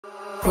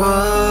Got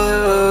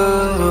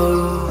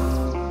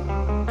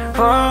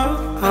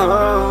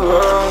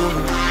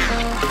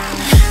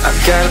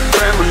a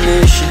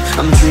premonition,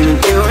 I'm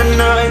dreaming you and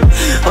I.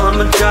 All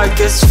my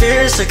darkest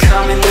fears are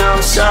coming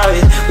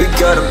outside. We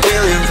got a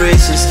billion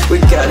races, we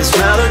got this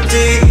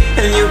melody.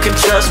 And you can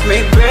trust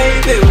me,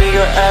 baby, we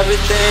got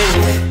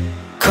everything.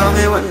 Call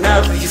me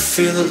whenever you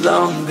feel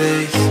alone,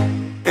 babe.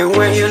 And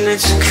when you need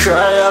to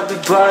cry, I'll be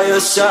by your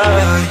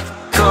side.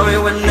 Call me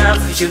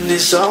whenever you need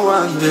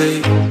someone,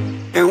 babe.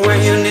 And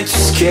when you need to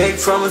escape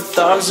from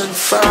 1,000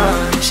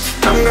 fires,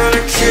 I'm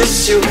gonna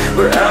kiss you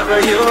wherever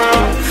you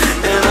are.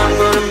 And I'm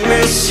gonna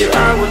miss you,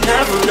 I will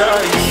never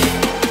lie.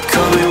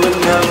 Call me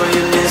whenever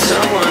you need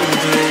someone,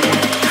 baby.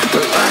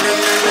 We're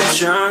running in the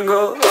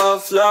jungle of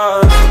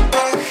love.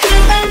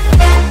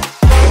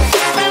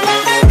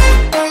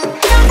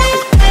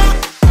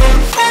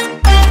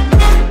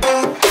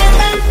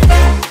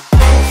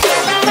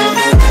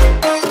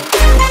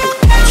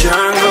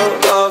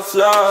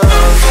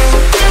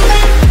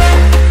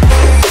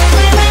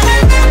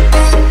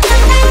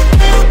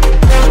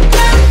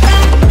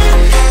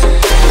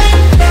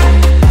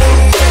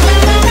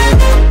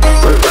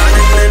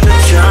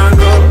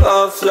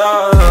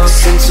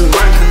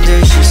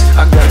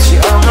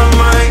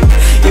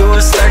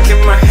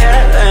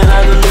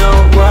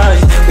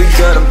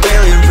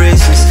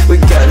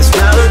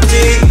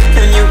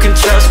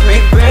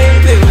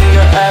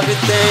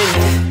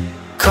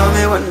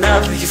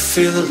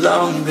 Feel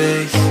alone,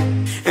 babe.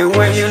 And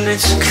when you need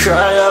to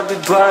cry, I'll be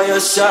by your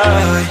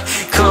side.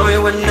 Call me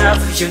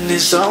whenever you need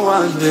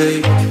someone,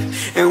 babe.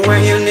 And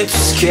when you need to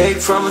escape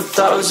from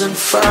 1,000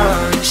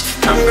 fires,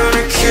 I'm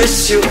gonna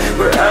kiss you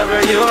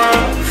wherever you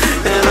are.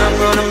 And I'm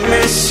gonna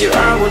miss you,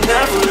 I will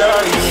never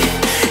lie.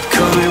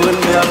 Call me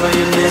whenever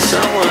you need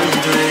someone,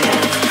 babe.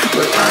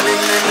 We're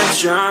running in the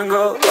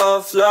jungle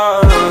of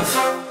love.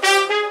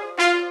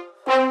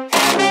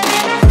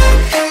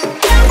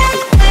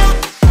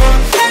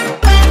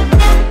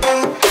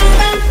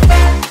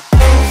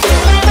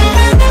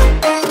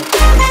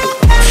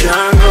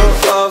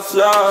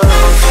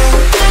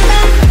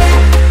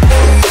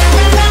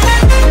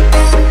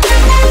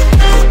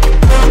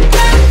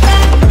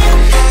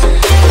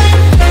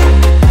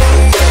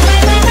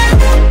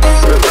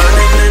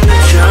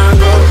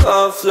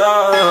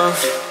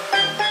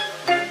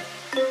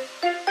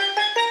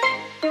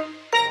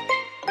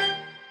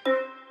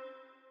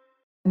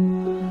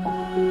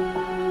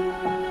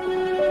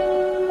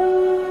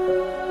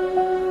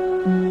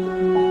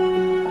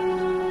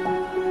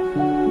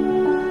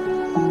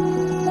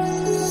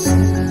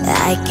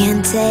 I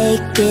can't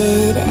take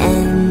it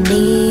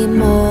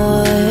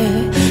anymore.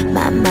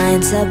 My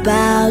mind's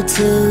about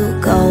to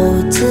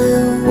go to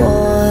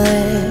war.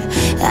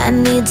 I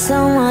need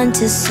someone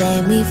to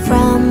save me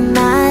from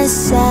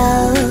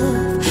myself,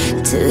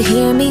 to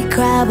hear me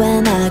cry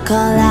when I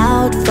call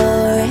out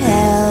for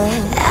help.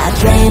 I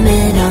blame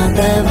it on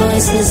the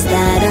voices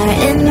that are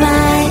in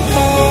my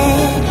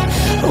head,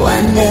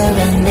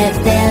 wondering if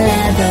they'll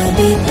ever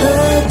be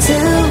put to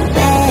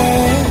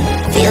bed.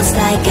 Feels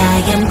like I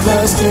am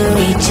close to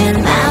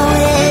reaching my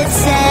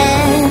wit's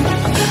end,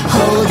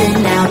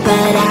 holding out,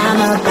 but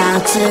I'm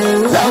about to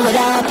blow it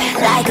up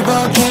like a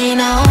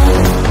volcano.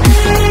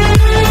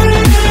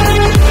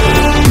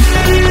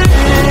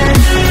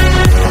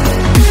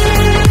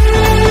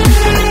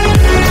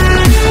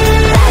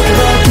 Like a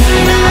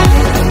volcano.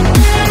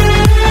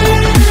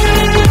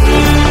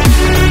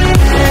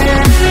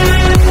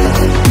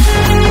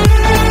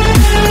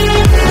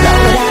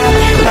 Blow it up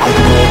like a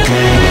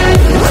volcano.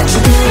 What you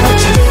do, what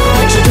you do,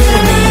 what you do to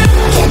me?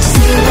 Can't you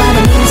see what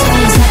it means when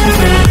you set me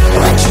free?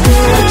 What you do,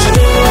 what you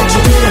do, what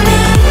you do to me?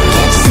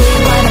 Can't you see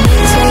what it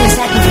means when you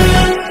set me free?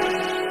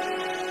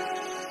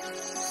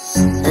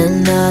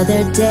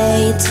 Another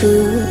day to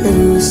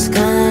lose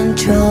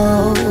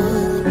control.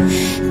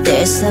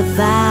 There's a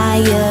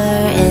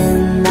fire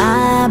in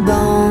my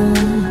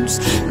bones.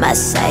 My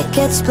sight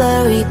gets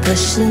blurry,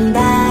 pushing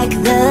back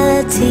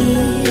the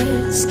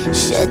tears.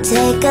 Should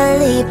take a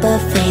leap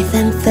of faith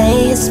and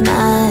face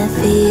my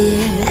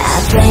fear.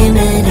 I blame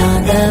it on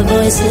the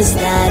voices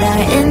that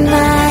are in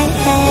my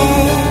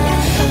head,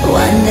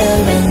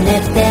 wondering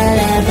if they'll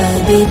ever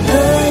be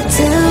put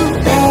to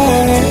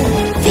bed.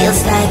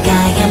 Feels like I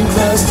am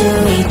close to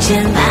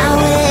reaching my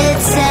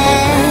wit's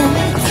end,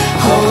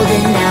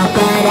 holding out,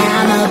 but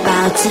I'm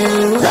about to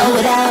blow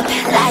it up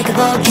like a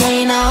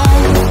volcano.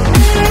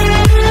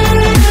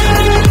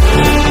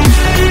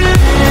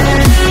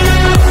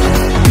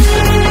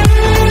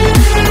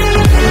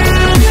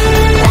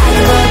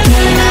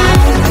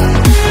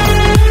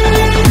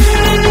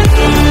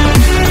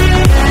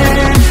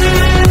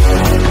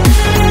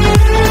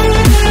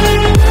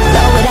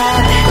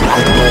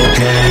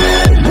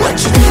 What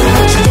you do,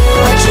 what you do,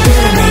 what you do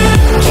to me?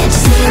 Can't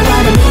you see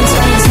what it means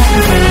when you set me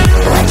free?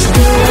 What you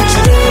do, what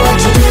you do, what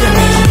you do to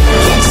me?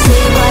 Can't you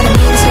see what it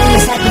means when you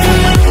set me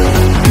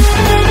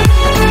free?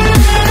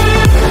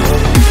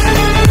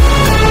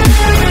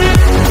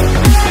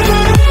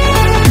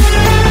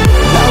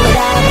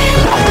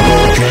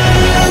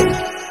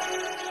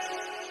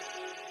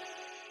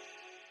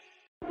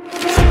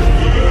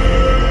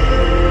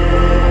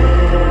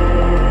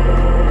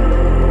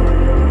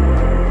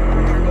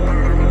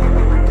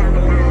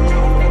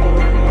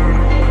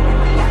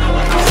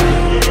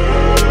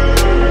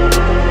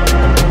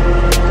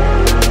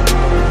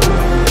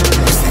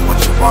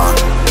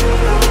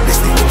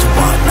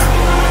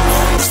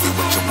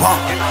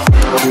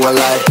 real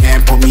life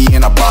can't put me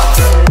in a box.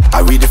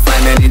 I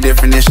redefine any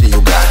definition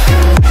you got.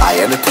 I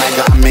am the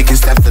tiger, I'm making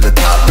steps to the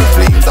top. The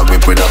flames, I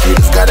whip it up, you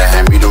just gotta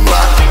hand me the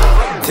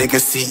rock. Take a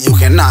seat, you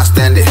cannot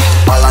stand it.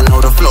 All I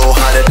know, the flow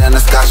harder than a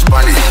Scotch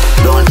bunny.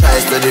 Don't try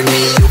study me,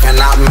 you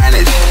cannot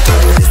manage.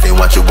 This ain't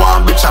what you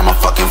want, bitch, I'm a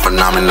fucking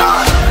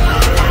phenomenon.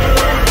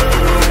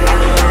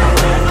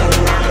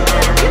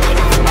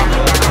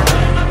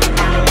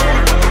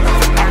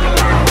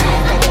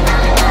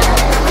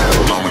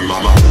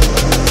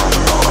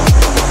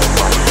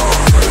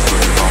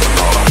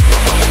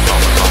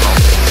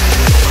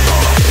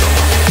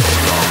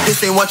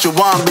 This ain't what you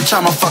want, bitch,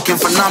 I'm a fucking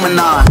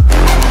phenomenon.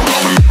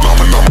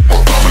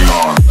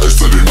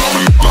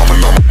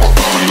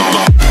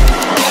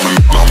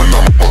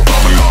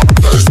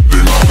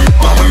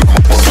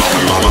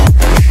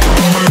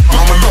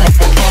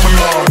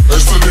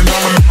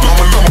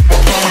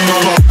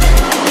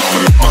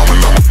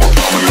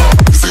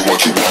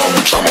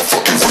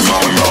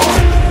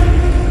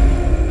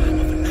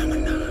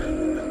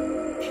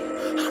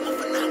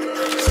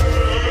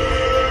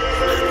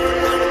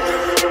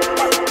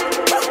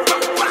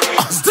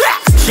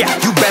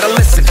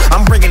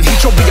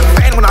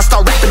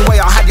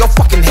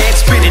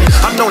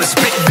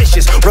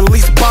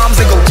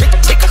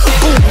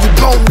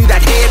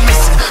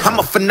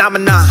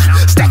 Phenomenon,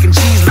 stacking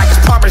cheese like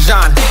it's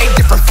Parmesan. 8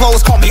 different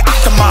flows, call me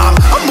Octomom.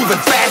 I'm moving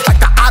fast like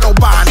the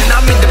Autobahn, and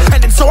I'm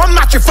independent, so I'm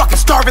not your fucking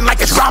starving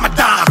like it's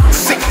Ramadan.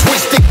 Sick,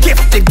 twisted,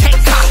 gifted, can't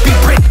copy,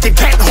 printed,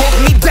 can't hold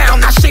me down.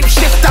 I shape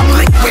shift, I'm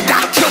liquid.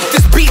 I killed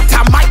this beat,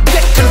 I might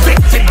get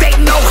convicted. They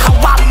know how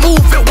I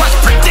move, it was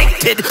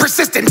predicted.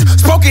 Persistent,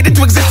 spoke it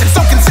into existence,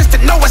 so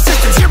consistent, no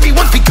assistance. Hear me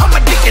once, become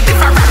addicted. If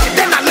I rap it,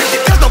 then I live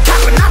it. There's no cap,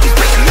 and I'll be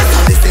spitting this.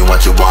 This ain't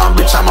what you want,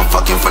 bitch, I'm a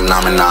fucking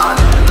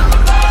phenomenon.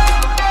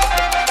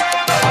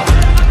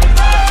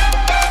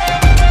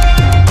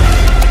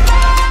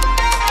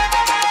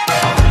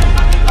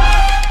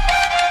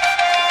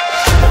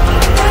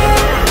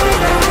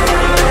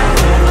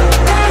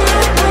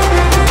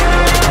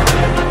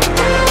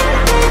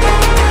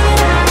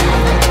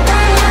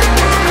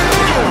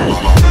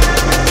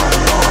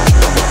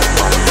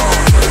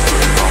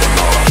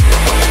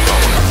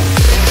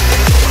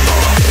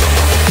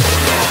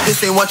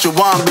 This ain't what you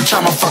want, bitch,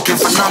 I'm a fucking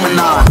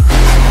phenomenon.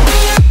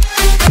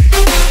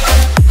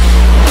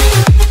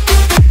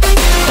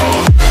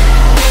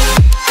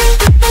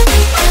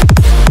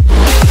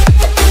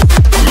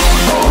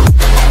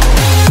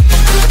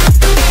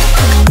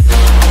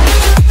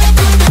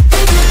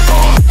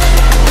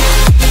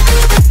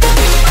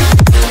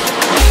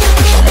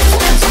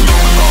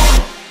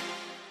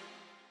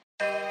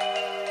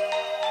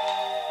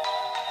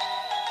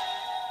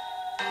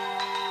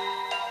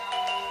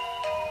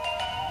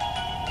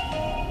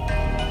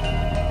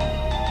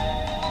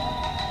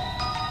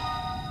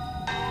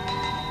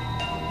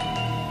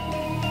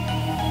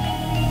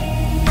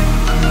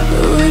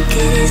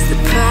 Is the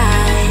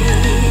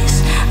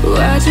price.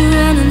 Why'd you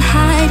run and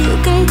hide? You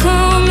can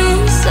come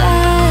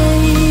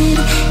inside.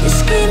 You're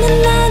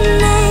screaming out.